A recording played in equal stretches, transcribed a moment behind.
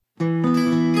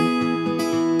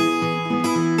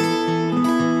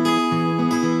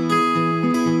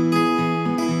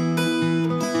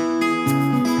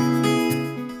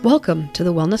Welcome to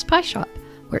the Wellness Pie Shop,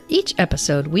 where each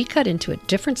episode we cut into a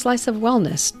different slice of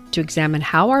wellness to examine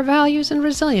how our values and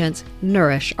resilience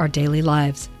nourish our daily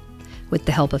lives. With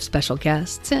the help of special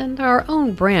guests and our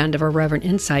own brand of irreverent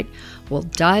insight, we'll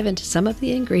dive into some of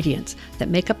the ingredients that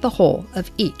make up the whole of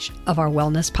each of our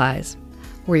wellness pies.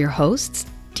 We're your hosts,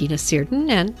 Dina Searden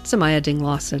and Sumaya Ding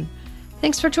Lawson.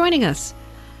 Thanks for joining us.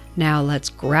 Now let's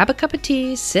grab a cup of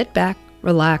tea, sit back,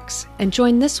 relax, and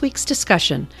join this week's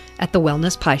discussion at the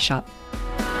Wellness Pie Shop.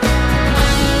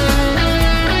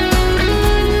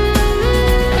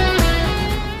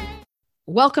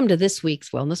 Welcome to this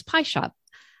week's Wellness Pie Shop.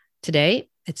 Today,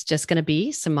 it's just going to be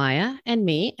Sumaya and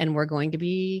me, and we're going to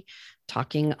be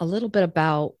talking a little bit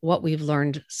about what we've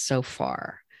learned so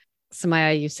far.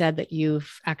 Sumaya, you said that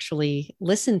you've actually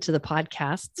listened to the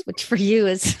podcasts, which for you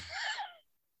is...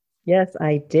 Yes,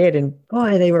 I did. And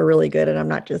boy, they were really good. And I'm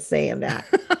not just saying that.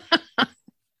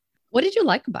 What did you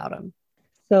like about them?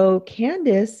 So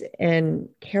Candace and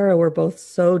Kara were both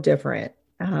so different.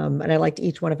 And I liked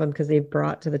each one of them because they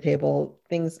brought to the table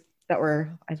things that were,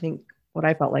 I think, what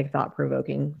I felt like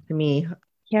thought-provoking to me.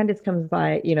 Candace comes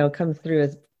through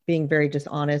as being very just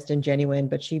honest and genuine,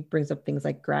 but she brings up things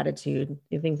like gratitude,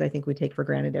 things I think we take for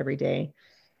granted every day.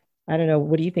 I don't know.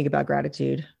 What do you think about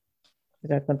gratitude? Is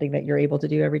that something that you're able to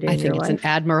do every day in your life? I think it's an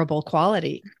admirable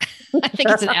quality. I think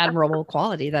it's an admirable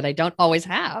quality that I don't always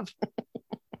have.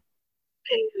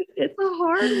 It's a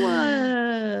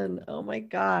hard one. Oh my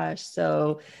gosh.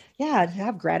 So yeah, to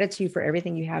have gratitude for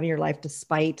everything you have in your life,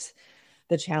 despite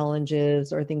the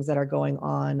challenges or things that are going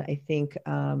on, I think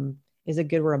is a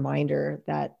good reminder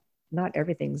that not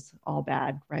everything's all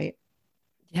bad, right?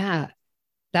 Yeah,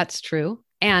 that's true.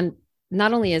 And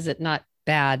not only is it not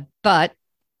bad, but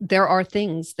there are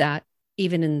things that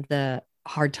even in the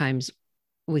hard times,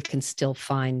 we can still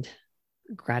find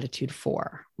gratitude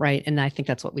for, right? And I think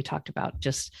that's what we talked about.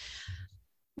 Just,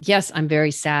 yes, I'm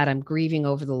very sad. I'm grieving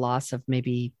over the loss of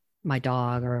maybe my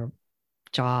dog or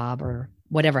job or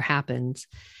whatever happens.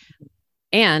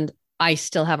 And I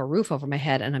still have a roof over my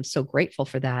head. And I'm so grateful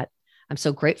for that. I'm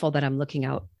so grateful that I'm looking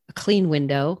out a clean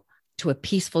window to a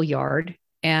peaceful yard.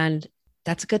 And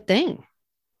that's a good thing.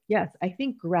 Yes, I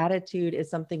think gratitude is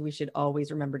something we should always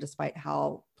remember, despite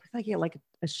how like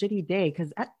a shitty day,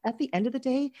 because at the end of the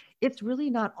day, it's really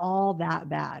not all that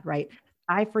bad, right?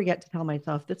 I forget to tell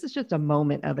myself this is just a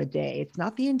moment of a day. It's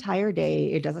not the entire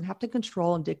day. It doesn't have to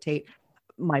control and dictate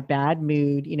my bad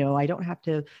mood. I don't have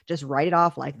to just write it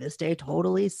off like this day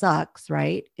totally sucks,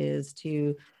 right?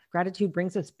 Gratitude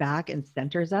brings us back and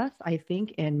centers us, I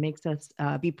think, and makes us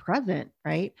be present,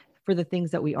 right? For the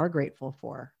things that we are grateful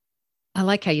for. I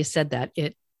like how you said that.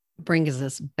 It brings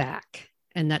us back.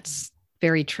 And that's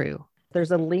very true.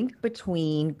 There's a link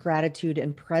between gratitude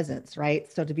and presence, right?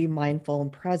 So to be mindful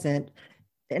and present.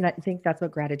 And I think that's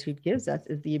what gratitude gives us,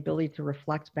 is the ability to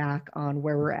reflect back on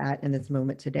where we're at in this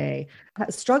moment today.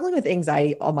 Struggling with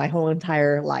anxiety all my whole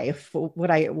entire life.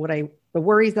 The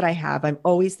worries that I have, I'm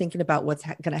always thinking about what's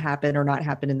going to happen or not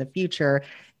happen in the future,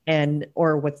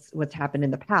 or what's happened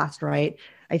in the past, right?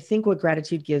 I think what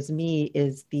gratitude gives me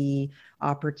is the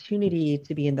opportunity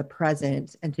to be in the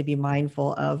present and to be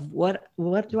mindful of what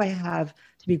do I have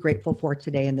to be grateful for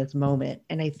today in this moment.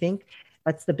 And I think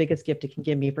that's the biggest gift it can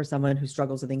give me for someone who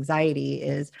struggles with anxiety,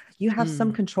 is you have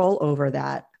some control over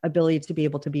that ability to be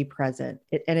able to be present.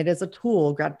 And it is a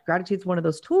tool. Gratitude is one of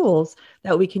those tools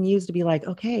that we can use to be like,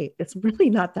 okay, it's really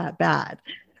not that bad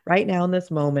right now in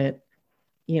this moment.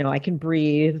 I can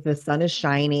breathe. The sun is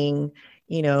shining.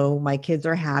 My kids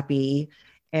are happy.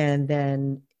 And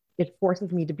then it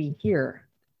forces me to be here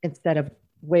instead of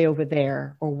way over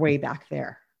there or way back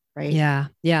there. Right. Yeah.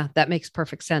 Yeah. That makes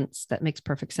perfect sense.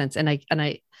 And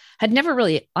I had never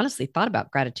really honestly thought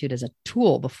about gratitude as a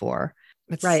tool before.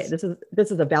 Right. This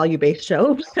is a value-based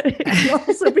show.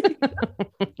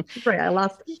 Right. I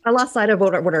lost sight of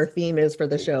what our theme is for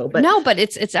the show, but no, but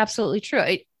it's absolutely true.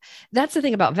 That's the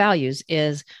thing about values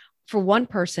is, for one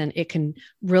person, it can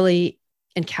really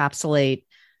encapsulate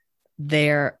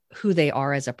who they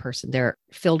are as a person. They're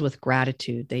filled with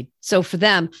gratitude. So for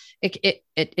them, it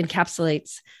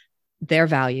encapsulates their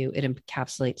value. It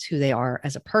encapsulates who they are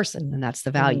as a person, and that's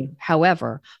the value. Mm.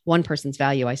 However, one person's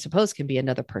value, I suppose, can be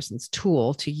another person's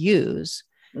tool to use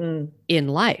in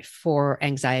life for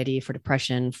anxiety, for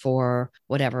depression, for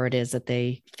whatever it is that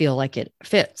they feel like it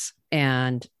fits.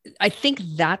 And I think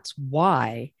that's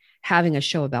why having a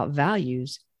show about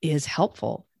values is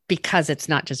helpful, because it's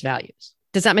not just values.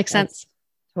 Does that make sense?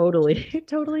 It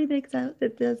totally makes sense.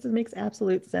 It does. It makes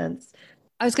absolute sense.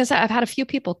 I was going to say, I've had a few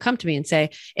people come to me and say,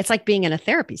 it's like being in a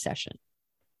therapy session.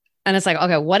 And it's like,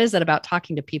 okay, what is it about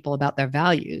talking to people about their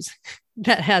values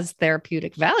that has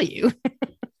therapeutic value.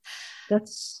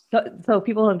 That's so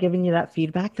people have given you that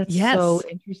feedback. That's so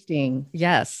Yes. interesting.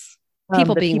 Yes.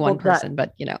 People The being one people that person,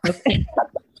 but you know. okay,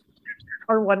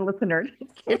 or one listener.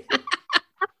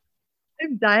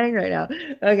 I'm dying right now.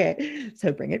 Okay,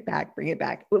 so bring it back. Bring it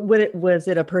back. Was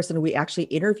it a person we actually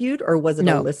interviewed, or was it a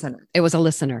No, listener? it was a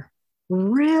listener.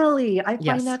 Really, I find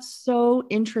Yes. that so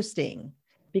interesting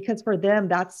because for them,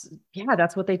 that's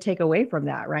what they take away from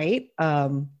that, right?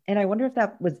 And I wonder if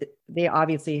that was they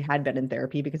obviously had been in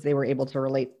therapy because they were able to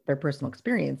relate their personal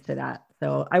experience to that.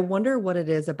 So I wonder what it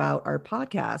is about our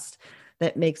podcast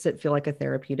that makes it feel like a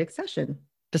therapeutic session.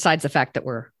 Besides the fact that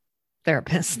we're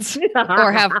therapists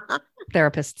or have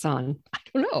therapists on. I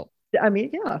don't know. I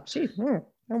mean, yeah, geez, I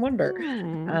wonder.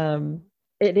 Hmm. Um,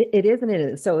 it is and it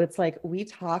is. So it's like we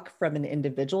talk from an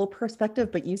individual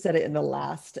perspective, but you said it in the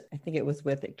last, I think it was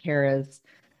with Kara's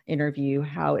interview,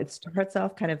 how it starts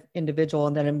off kind of individual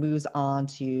and then it moves on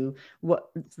to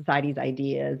what society's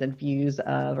ideas and views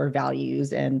of or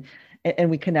values and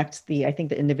we connect I think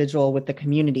the individual with the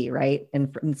community, right?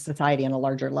 And from society on a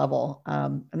larger level.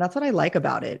 And that's what I like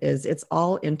about it is it's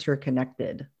all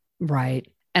interconnected.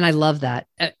 Right. And I love that.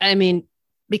 I mean,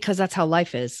 because that's how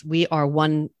life is. We are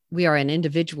an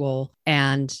individual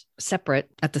and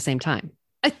separate at the same time.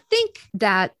 I think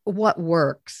that what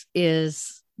works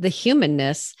is the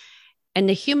humanness and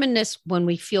the humanness when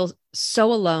we feel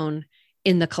so alone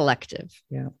in the collective.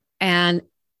 Yeah. And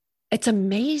it's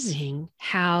amazing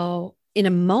how in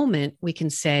a moment we can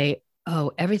say,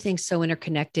 oh, everything's so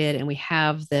interconnected. And we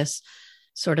have this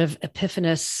sort of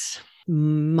epiphanous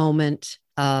moment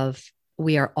of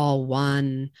we are all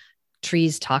one.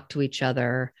 Trees talk to each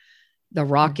other. The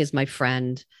rock is my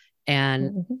friend.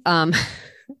 And um,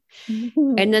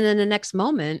 and then in the next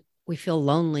moment, we feel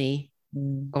lonely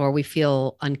or we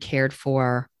feel uncared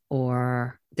for,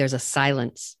 or there's a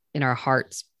silence in our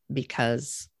hearts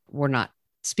because we're not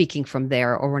speaking from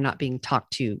there or we're not being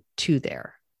talked to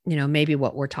there. You know, maybe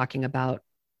what we're talking about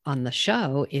on the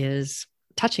show is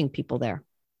touching people there,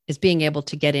 is being able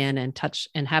to get in and touch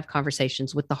and have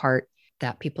conversations with the heart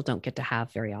that people don't get to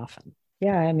have very often.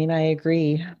 Yeah, I mean, I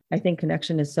agree. I think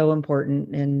connection is so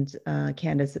important. And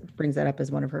Candace brings that up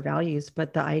as one of her values.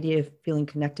 But the idea of feeling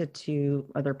connected to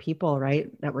other people, right?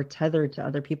 That we're tethered to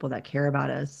other people that care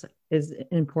about us is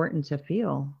important to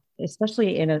feel,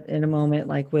 especially in a moment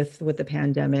like with the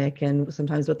pandemic and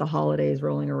sometimes with the holidays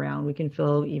rolling around, we can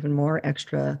feel even more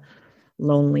extra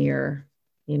lonelier,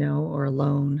 or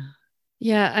alone.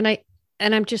 Yeah.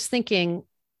 And I'm just thinking,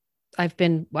 I've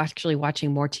been actually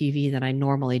watching more TV than I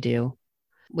normally do,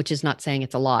 which is not saying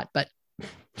it's a lot, but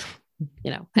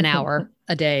an hour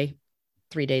a day,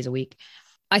 3 days a week.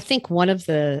 I think one of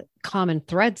the common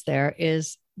threads there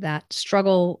is that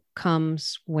struggle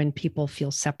comes when people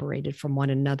feel separated from one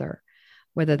another,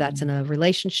 whether that's in a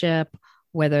relationship,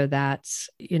 whether that's,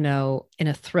 in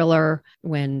a thriller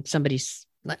when somebody's,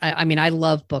 I mean, I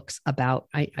love books about,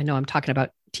 I know I'm talking about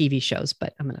TV shows,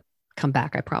 but I'm going to come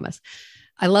back, I promise.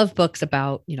 I love books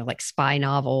about, like spy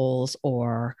novels,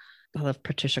 or I love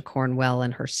Patricia Cornwell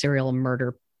and her serial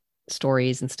murder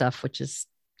stories and stuff, which is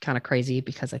kind of crazy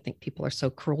because I think people are so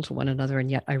cruel to one another. And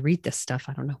yet I read this stuff.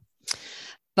 I don't know.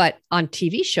 But on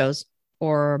TV shows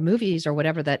or movies or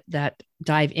whatever that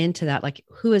dive into that, like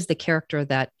who is the character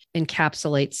that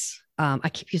encapsulates, I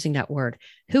keep using that word.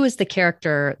 Who is the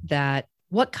character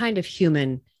what kind of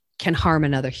human can harm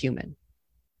another human?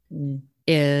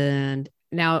 And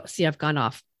now, see, I've gone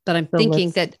off, but I'm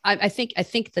thinking that I think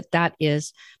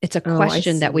it's a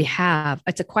question that we have.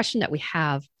 It's a question that we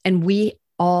have, and we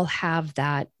all have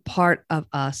that part of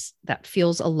us that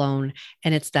feels alone.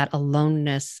 And it's that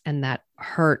aloneness and that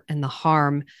hurt and the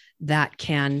harm that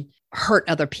can hurt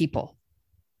other people.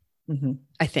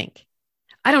 I think.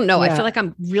 I don't know. Yeah. I feel like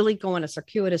I'm really going a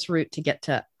circuitous route to get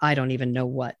to, I don't even know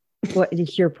what. What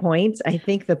is your point? I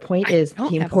think the point is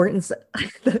the importance.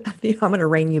 I'm going to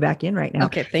rein you back in right now.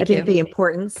 Okay, thank you. I think the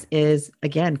importance is,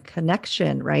 again,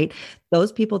 connection, right?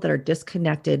 Those people that are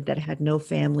disconnected, that had no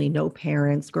family, no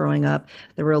parents growing up,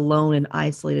 that were alone and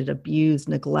isolated, abused,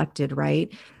 neglected,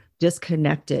 right?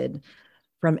 Disconnected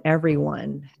from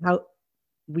everyone. How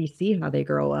we see how they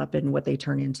grow up and what they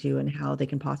turn into and how they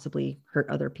can possibly hurt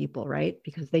other people, right?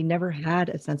 Because they never had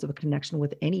a sense of a connection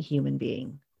with any human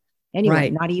being. Anyone,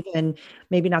 right. Not even,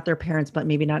 maybe not their parents, but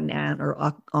maybe not an aunt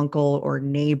or uncle or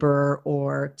neighbor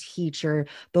or teacher.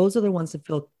 Those are the ones that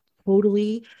feel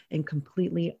totally and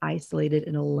completely isolated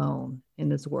and alone in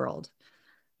this world,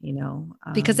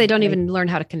 because they don't even learn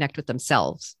how to connect with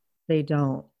themselves. They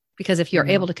don't. Because if you're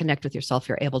able to connect with yourself,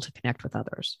 you're able to connect with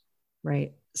others.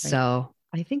 Right. So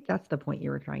I think that's the point you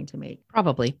were trying to make.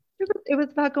 Probably. It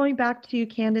was about going back to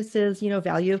Candace's,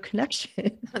 value of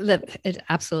connection. It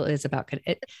absolutely is about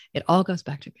it. It all goes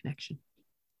back to connection.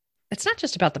 It's not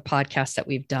just about the podcast that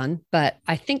we've done, but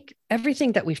I think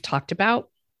everything that we've talked about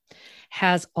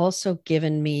has also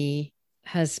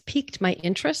has piqued my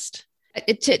interest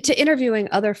to interviewing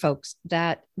other folks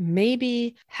that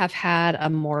maybe have had a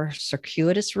more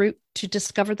circuitous route to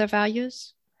discover their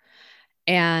values.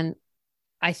 And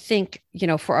I think,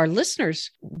 for our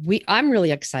listeners, I'm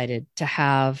really excited to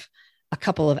have a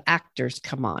couple of actors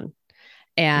come on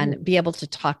and be able to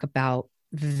talk about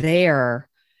their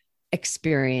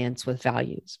experience with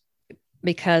values,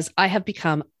 because I have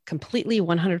become completely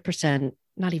 100%,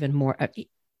 not even more.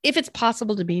 If it's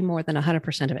possible to be more than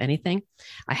 100% of anything,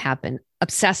 I have been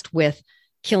obsessed with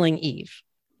Killing Eve.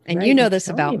 And right, you know this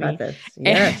about me. This.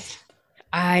 Yes.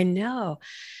 I know.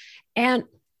 And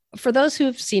for those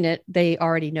who've seen it, they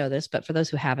already know this, but for those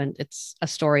who haven't, it's a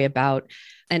story about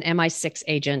an MI6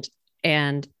 agent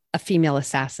and a female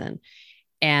assassin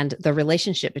and the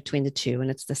relationship between the two. And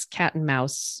it's this cat and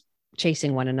mouse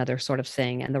chasing one another sort of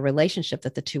thing, and the relationship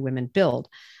that the two women build.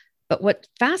 But what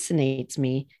fascinates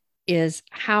me is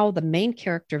how the main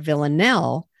character,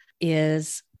 Villanelle,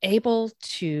 is able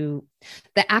to,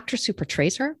 the actress who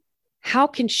portrays her, how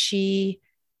can she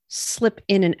slip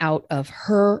in and out of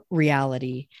her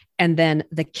reality and then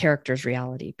the character's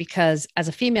reality? Because as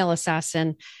a female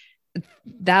assassin,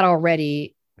 that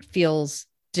already feels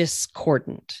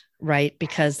discordant, right?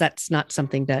 Because that's not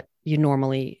something that you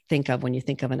normally think of when you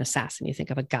think of an assassin. You think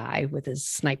of a guy with his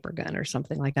sniper gun or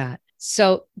something like that.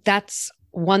 So that's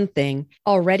one thing,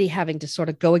 already having to sort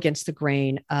of go against the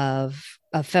grain of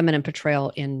feminine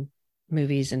portrayal in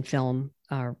movies and film,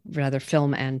 or rather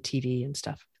film and TV and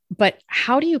stuff. But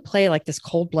how do you play like this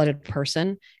cold-blooded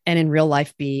person and in real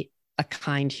life be a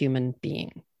kind human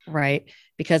being, right?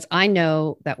 Because I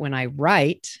know that when I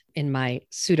write in my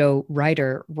pseudo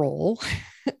writer role,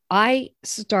 I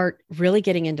start really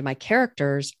getting into my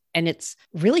characters, and it's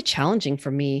really challenging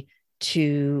for me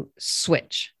to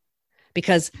switch,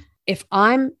 because if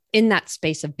I'm in that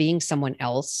space of being someone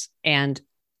else and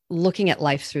looking at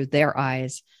life through their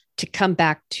eyes, to come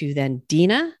back to then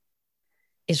Dina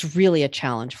is really a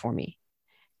challenge for me.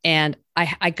 And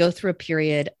I go through a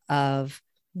period of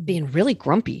being really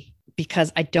grumpy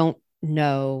because I don't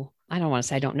know. I don't want to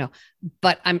say I don't know,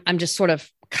 but I'm just sort of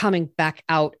coming back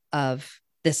out of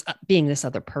this being this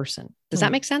other person. Does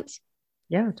that make sense?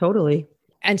 Yeah, totally.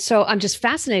 And so I'm just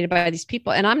fascinated by these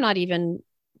people. And I'm not even,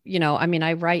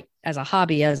 I write as a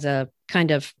hobby, as a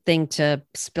kind of thing to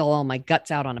spill all my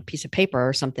guts out on a piece of paper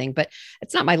or something, but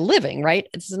it's not my living, right?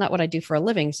 This is not what I do for a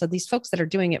living. So these folks that are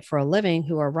doing it for a living,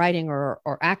 who are writing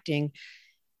or acting,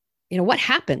 what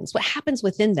happens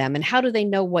within them, and how do they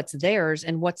know what's theirs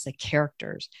and what's the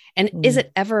characters? And is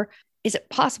it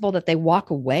possible that they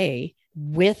walk away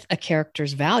with a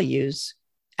character's values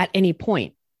at any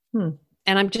point? And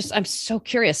I'm so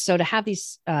curious. So to have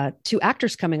these two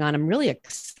actors coming on, I'm really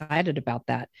excited about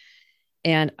that.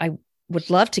 And I would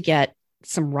love to get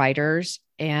some writers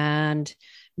and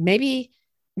maybe,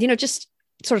 just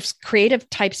sort of creative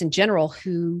types in general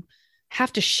who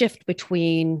have to shift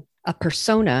between a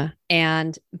persona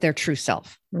and their true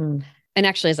self. And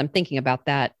actually, as I'm thinking about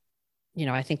that,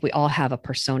 I think we all have a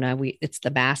persona. It's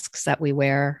the masks that we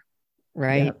wear,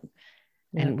 right? Yep.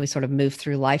 And we sort of move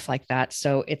through life like that.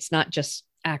 So it's not just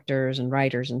actors and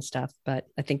writers and stuff, but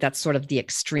I think that's sort of the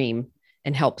extreme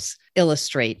and helps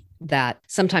illustrate that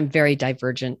sometimes very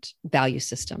divergent value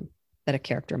system that a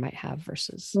character might have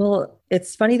versus. Well,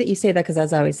 it's funny that you say that, because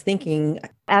as I was thinking,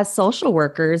 as social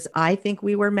workers, I think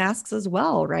we wear masks as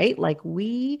well, right? Like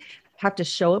we have to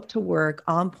show up to work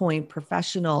on point,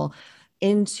 professional,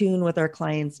 in tune with our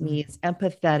clients' needs,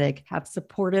 empathetic, have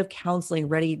supportive counseling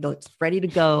ready to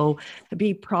go, to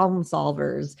be problem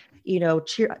solvers,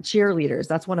 cheerleaders.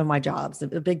 That's one of my jobs, a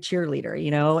big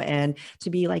cheerleader, and to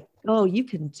be like, oh, you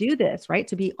can do this, right?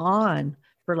 To be on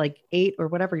for like 8 or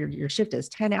whatever your shift is,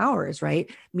 10 hours, right?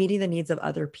 Meeting the needs of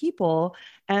other people.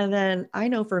 And then I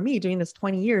know for me, doing this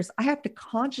 20 years, I have to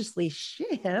consciously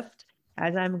shift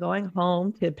as I'm going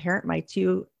home to parent my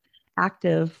 2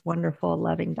 active, wonderful,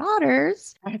 loving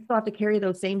daughters. I still have to carry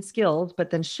those same skills, but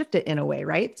then shift it in a way,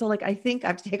 right? So like, I think I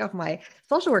have to take off my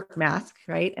social work mask,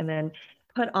 right? And then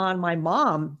put on my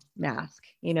mom mask,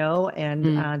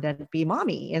 and then be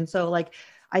mommy. And so like,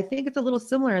 I think it's a little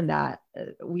similar in that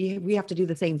we have to do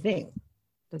the same thing.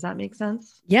 Does that make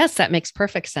sense? Yes, that makes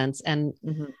perfect sense. And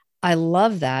I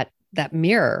love that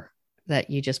mirror that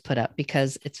you just put up,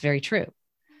 because it's very true.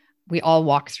 We all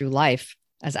walk through life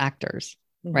as actors,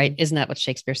 right? Isn't that what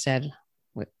Shakespeare said?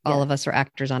 All of us are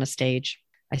actors on a stage.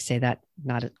 I say that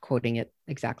not quoting it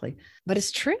exactly, but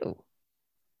it's true.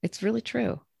 It's really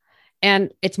true.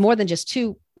 And it's more than just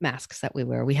two masks that we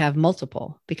wear. We have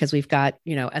multiple because we've got,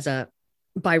 as a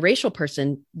biracial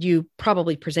person, you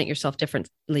probably present yourself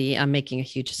differently. I'm making a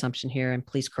huge assumption here, and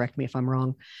please correct me if I'm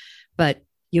wrong, but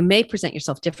you may present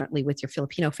yourself differently with your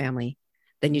Filipino family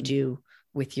than you do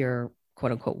with your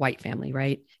quote unquote white family,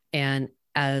 right? And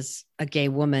as a gay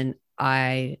woman,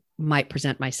 I might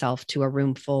present myself to a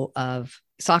room full of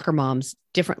soccer moms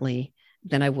differently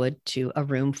than I would to a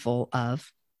room full of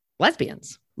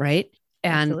lesbians, right?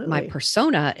 And my Absolutely.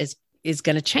 persona is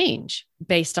going to change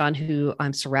based on who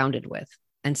I'm surrounded with.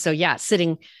 And so yeah,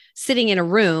 sitting in a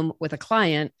room with a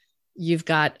client, you've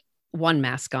got one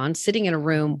mask on. Sitting in a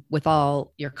room with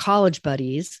all your college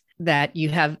buddies that you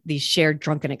have these shared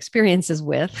drunken experiences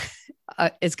with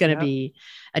is going to be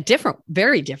a different,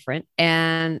 very different.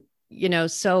 And,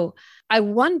 so I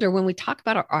wonder when we talk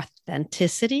about our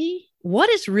authenticity, what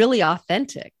is really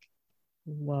authentic?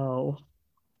 Whoa.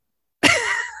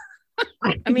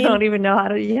 I mean, don't even know how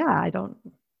to, I don't,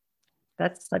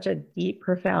 that's such a deep,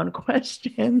 profound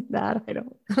question that I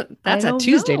that's a don't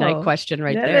Tuesday night know. question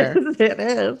right It there. is, it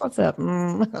is. What's up?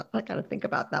 I got to think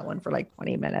about that one for like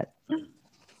 20 minutes.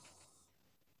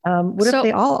 What if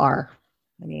they So, all are?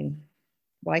 I mean,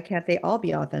 why can't they all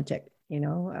be authentic?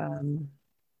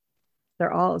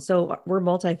 They're all, so we're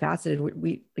multifaceted.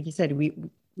 We like you said, we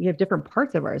have different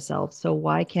parts of ourselves. So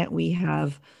why can't we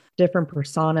have different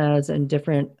personas and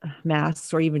different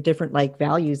masks, or even different like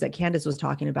values that Candace was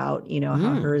talking about,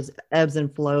 how hers ebbs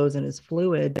and flows and is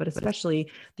fluid, but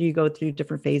especially you go through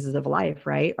different phases of life,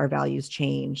 right? Our values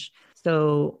change.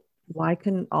 So why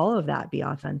couldn't all of that be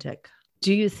authentic?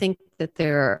 do you think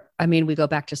that we go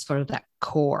back to sort of that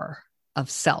core of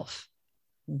self.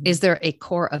 Is there a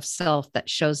core of self that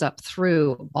shows up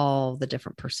through all the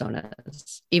different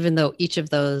personas, even though each of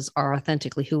those are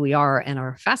authentically who we are and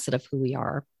are a facet of who we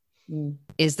are?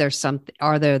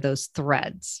 Are there those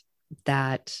threads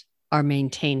that are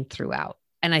maintained throughout?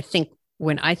 And I think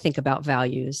when I think about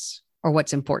values or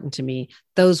what's important to me,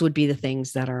 those would be the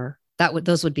things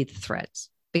those would be the threads.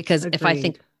 Because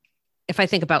Agreed. if I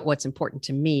think about what's important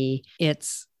to me,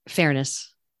 it's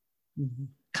fairness,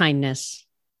 kindness,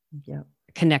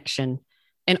 connection,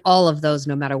 and all of those,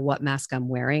 no matter what mask I'm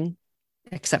wearing,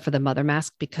 except for the mother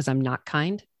mask, because I'm not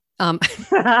kind. That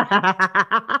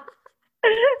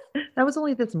was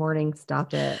only this morning.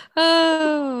 Stop it.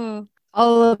 Oh,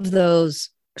 all of those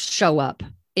show up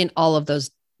in all of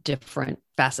those different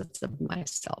facets of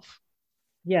myself.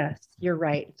 Yes, you're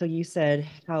right. So you said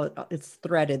how it's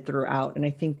threaded throughout, and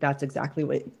I think that's exactly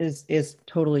what is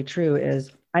totally true.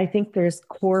 Is I think there's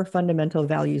core fundamental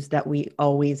values that we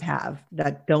always have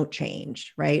that don't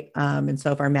change, right? And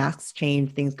so if our masks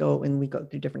change, things go and we go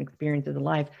through different experiences in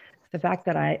life. The fact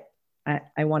that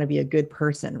I want to be a good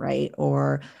person, right?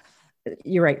 Or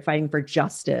you're right, fighting for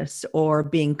justice or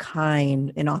being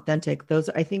kind and authentic.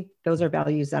 I think those are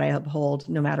values that I uphold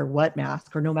no matter what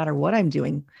mask or no matter what I'm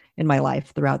doing in my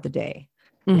life throughout the day.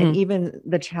 And even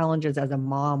the challenges as a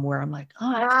mom where I'm like,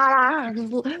 I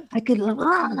could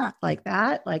like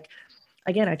that. Like,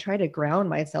 again, I try to ground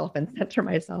myself and center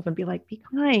myself and be like, be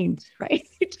kind, right?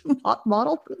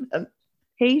 Model for them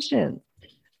patience.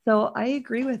 So I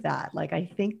agree with that. Like, I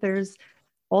think there's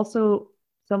also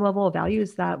some level of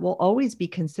values that will always be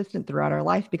consistent throughout our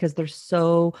life because they're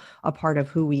so a part of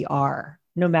who we are,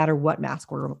 no matter what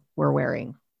mask we're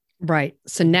wearing. Right.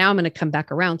 So now I'm going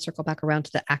to circle back around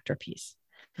to the actor piece.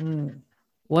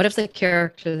 What if the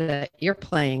character that you're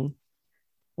playing,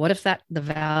 what if the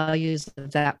values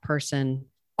of that person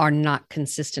are not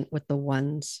consistent with the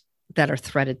ones that are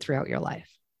threaded throughout your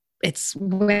life? It's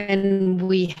when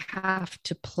we have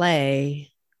to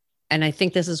play. And I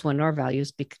think this is when our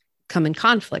values come in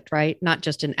conflict, right? Not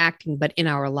just in acting, but in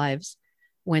our lives.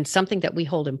 When something that we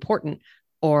hold important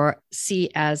or see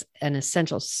as an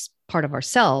essential part of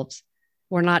ourselves,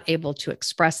 we're not able to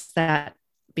express that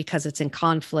because it's in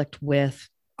conflict with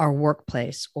our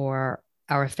workplace or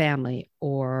our family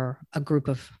or a group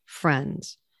of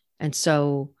friends. And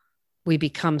so we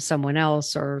become someone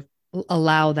else or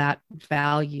allow that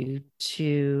value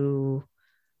to,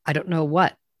 I don't know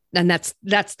what. And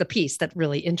that's the piece that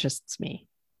really interests me,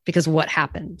 because what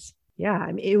happens? Yeah,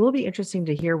 I mean, it will be interesting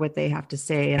to hear what they have to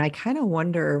say. And I kind of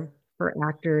wonder for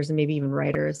actors and maybe even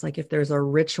writers, like if there's a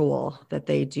ritual that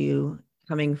they do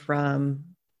coming from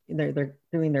they're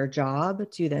doing their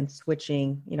job to then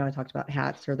switching, I talked about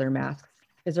hats or their masks.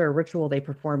 Is there a ritual they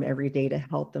perform every day to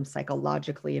help them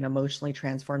psychologically and emotionally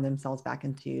transform themselves back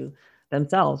into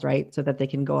themselves, right? So that they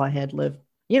can go ahead, live,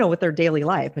 with their daily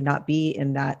life and not be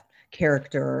in that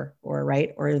character or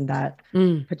right or in that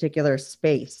Mm. particular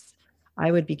space.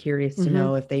 I would be curious to Hmm.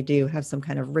 know if they do have some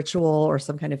kind of ritual or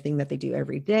some kind of thing that they do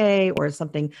every day or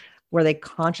something where they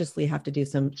consciously have to do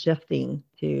some shifting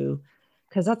to,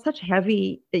 because that's such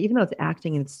heavy, even though it's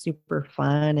acting and it's super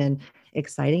fun and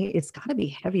exciting, it's got to be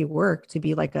heavy work to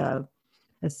be like a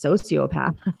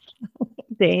sociopath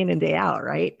day in and day out,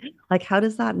 right? Like, how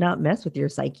does that not mess with your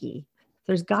psyche?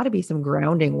 There's got to be some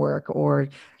grounding work or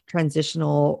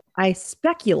transitional. I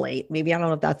speculate, maybe I don't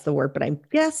know if that's the word, but I'm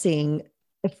guessing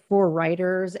for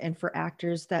writers and for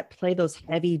actors that play those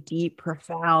heavy, deep,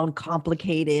 profound,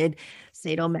 complicated,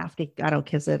 sadomasochistic, I don't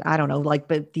kiss it, I don't know, like,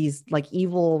 but these like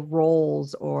evil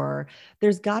roles, or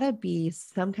there's got to be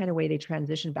some kind of way they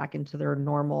transition back into their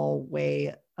normal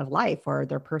way of life or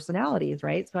their personalities,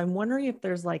 right? So I'm wondering if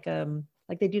there's like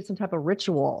they do some type of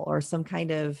ritual or some kind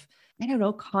of, I don't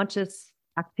know, conscious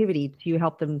activity to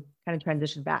help them kind of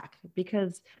transition back.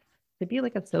 Because to be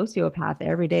like a sociopath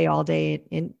every day, all day,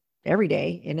 in every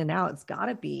day, in and out, it's got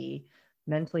to be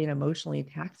mentally and emotionally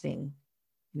taxing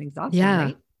and exhausting, Yeah,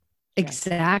 right? Yeah.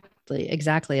 exactly.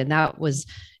 Exactly. And that was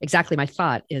exactly my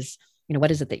thought is, what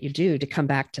is it that you do to come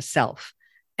back to self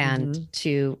and Mm-hmm.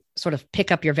 to sort of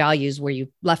pick up your values where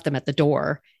you left them at the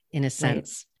door in a Right.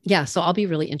 sense. Yeah. So I'll be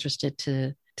really interested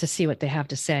to see what they have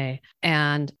to say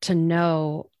and to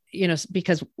know,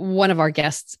 because one of our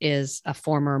guests is a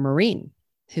former Marine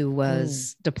who Mm.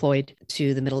 was deployed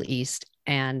to the Middle East.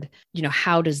 And,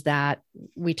 how does that,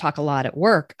 we talk a lot at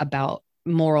work about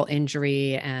moral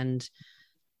injury and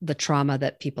the trauma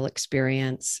that people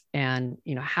experience and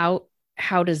how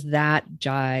does that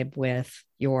jibe with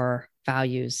your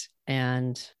values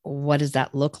and what does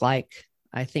that look like.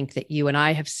 I think that you and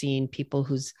I have seen people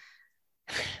whose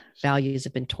values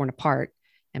have been torn apart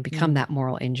and become Mm. that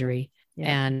moral injury Yeah.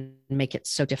 and make it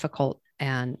so difficult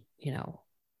and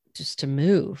just to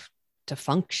move to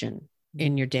function Mm.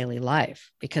 in your daily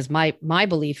life because my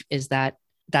belief is that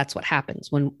that's what happens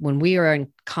when we are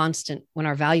in constant when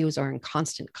our values are in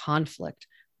constant conflict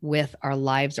with our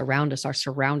lives around us, our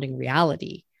surrounding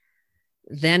reality,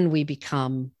 then we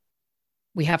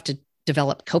have to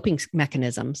develop coping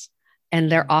mechanisms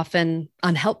and they're often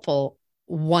unhelpful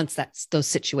once those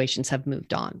situations have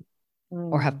moved on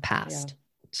or have Mm. Yeah. passed.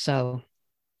 So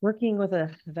Working with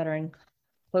a veteran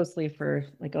closely for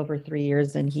like over 3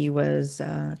 years, and he was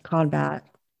combat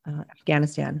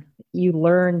Afghanistan. You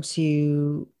learn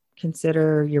to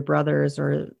consider your brothers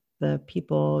or the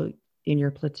people in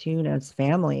your platoon as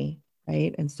family,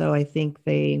 right? And so I think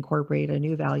they incorporate a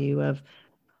new value of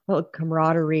well,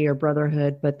 camaraderie or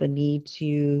brotherhood, but the need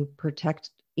to protect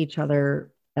each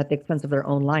other at the expense of their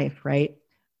own life, right?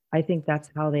 I think that's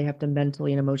how they have to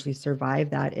mentally and emotionally survive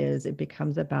that is it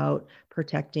becomes about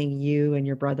protecting you and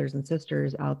your brothers and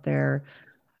sisters out there.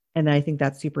 And I think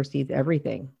that supersedes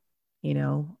everything, you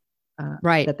know,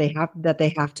 right. that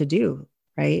they have to do,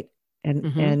 right? And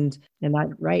Mm-hmm. and and that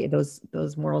right, those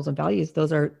morals and values,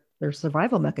 those are their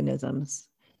survival mechanisms.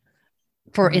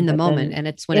 For in the But moment, then and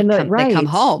it's when in the they come right,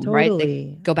 home, right, they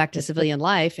totally. go back to It, but civilian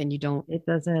life and you don't. it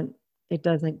doesn't it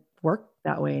doesn't work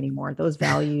that way anymore. Those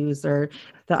values or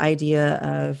the idea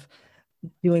of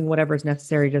doing whatever is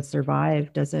necessary to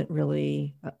survive doesn't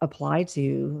really apply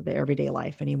to the everyday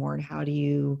life anymore. And how do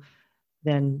you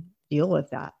then deal with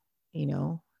that? You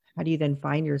know, how do you then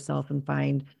find yourself and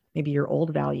find maybe your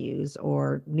old values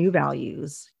or new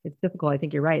values? It's difficult. I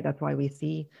think you're right. That's why we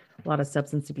see a lot of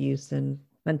substance abuse and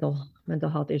mental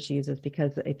health issues is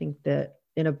because I think the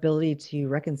inability to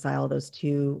reconcile those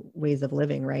two ways of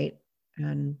living, right?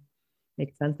 And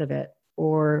make sense of it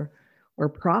or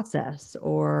process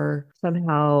or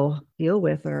somehow deal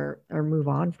with or move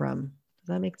on from. Does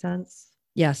that make sense?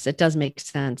 Yes, it does make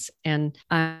sense. And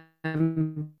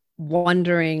I'm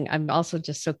wondering, I'm also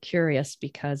just so curious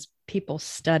because people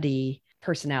study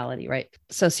personality, right?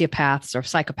 Sociopaths or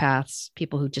psychopaths,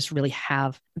 people who just really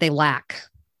they lack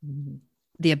Mhm.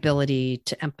 the ability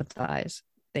to empathize.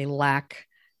 They lack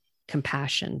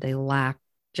compassion. They lack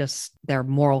just their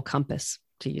moral compass,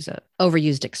 to use a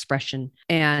overused expression.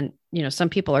 And, some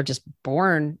people are just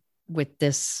born with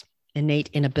this innate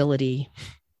inability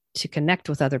to connect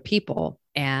with other people.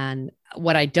 And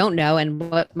what I don't know,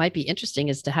 and what might be interesting,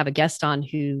 is to have a guest on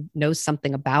who knows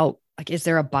something about, like, is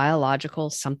there a biological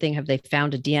something? Have they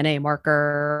found a DNA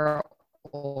marker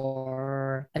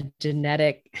or a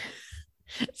genetic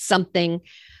something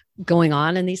going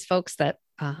on in these folks that,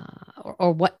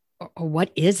 or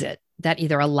what is it that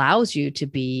either allows you to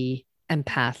be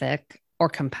empathic or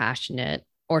compassionate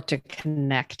or to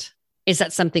connect? Is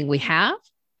that something we have?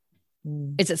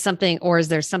 Mm. Is it something, or is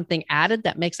there something added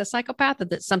that makes a psychopath? Or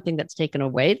that's something that's taken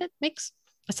away that makes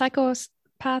a psychopath?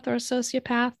 psychopath or a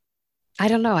sociopath. I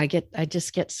don't know. I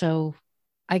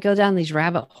go down these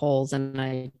rabbit holes and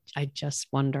I just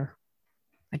wonder.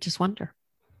 I just wonder.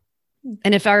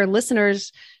 And if our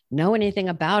listeners know anything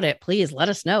about it, please let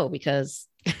us know, because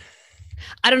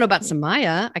I don't know about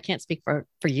Sumaya. I can't speak for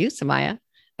you, Sumaya,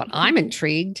 but I'm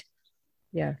intrigued.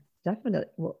 Yeah, definitely.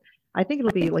 Well, I think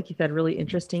it'll be, like you said, really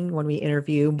interesting when we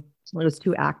interview those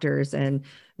two actors and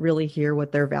really hear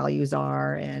what their values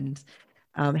are and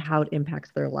how it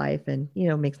impacts their life and,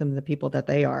 makes them the people that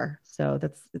they are. So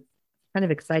it's kind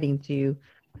of exciting to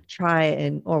try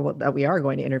that we are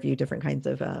going to interview different kinds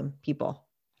of people.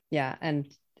 Yeah. And,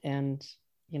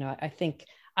 I think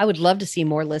I would love to see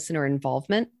more listener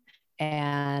involvement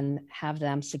and have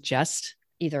them suggest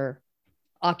either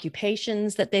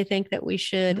occupations that they think that we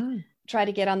should try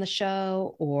to get on the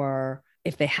show, or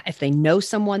if they know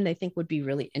someone they think would be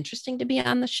really interesting to be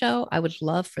on the show, I would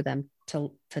love for them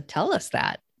to tell us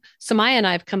that. Sumaya and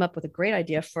I have come up with a great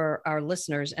idea for our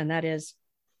listeners, and that is,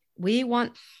 we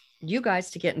want you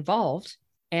guys to get involved.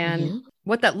 And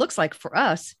what that looks like for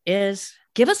us is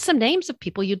give us some names of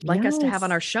people you'd like us to have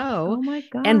on our show. Oh my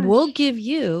gosh. And we'll give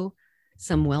you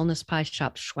some Wellness Pie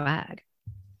Shop swag.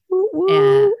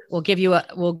 And we'll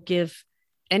give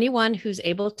anyone who's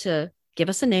able to give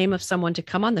us a name of someone to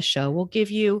come on the show. We'll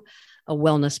give you a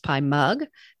Wellness Pie mug,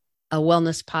 a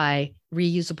Wellness Pie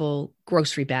reusable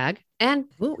grocery bag, and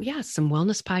some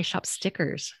Wellness Pie Shop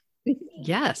stickers.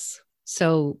 Yes.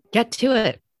 So get to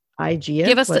it.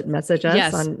 Give us message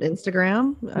us on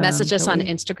Instagram. Message us on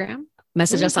Instagram.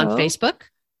 Message us on Facebook.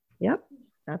 Yep,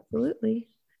 absolutely.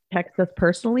 Text us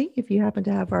personally if you happen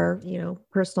to have our,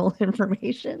 personal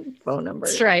information, phone number.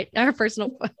 That's right. Our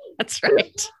personal. That's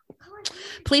right.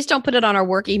 Please don't put it on our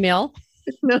work email.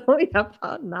 No,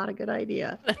 not a good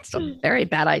idea. That's a very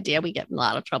bad idea. We get in a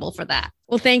lot of trouble for that.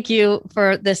 Well, thank you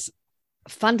for this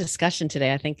fun discussion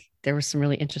today. I think there was some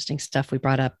really interesting stuff we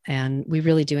brought up, and we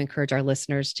really do encourage our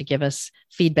listeners to give us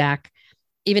feedback.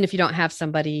 Even if you don't have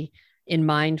somebody in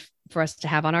mind for us to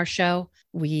have on our show,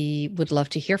 we would love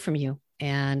to hear from you.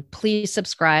 And please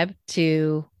subscribe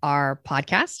to our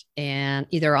podcast, and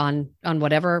either on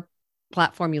whatever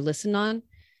platform you listen on,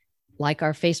 like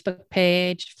our Facebook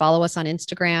page, follow us on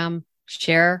Instagram,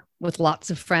 share with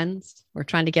lots of friends. We're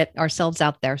trying to get ourselves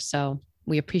out there. So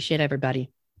we appreciate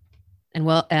everybody.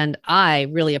 And I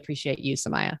really appreciate you,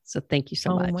 Sumaya. So thank you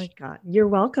so much. Oh my God. You're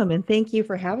welcome. And thank you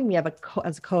for having me as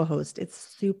a co-host. It's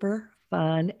super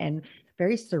fun and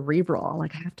very cerebral.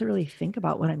 Like, I have to really think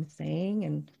about what I'm saying,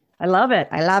 and I love it.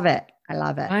 I love it. I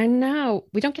love it. I know.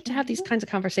 We don't get to have these kinds of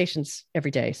conversations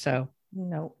every day. So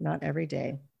no, not every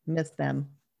day. Miss them.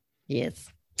 Yes.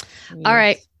 All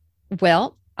right.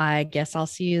 Well, I guess I'll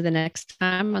see you the next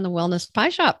time on the Wellness Pie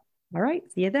Shop. All right.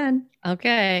 See you then.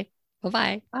 Okay.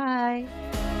 Bye-bye. Bye.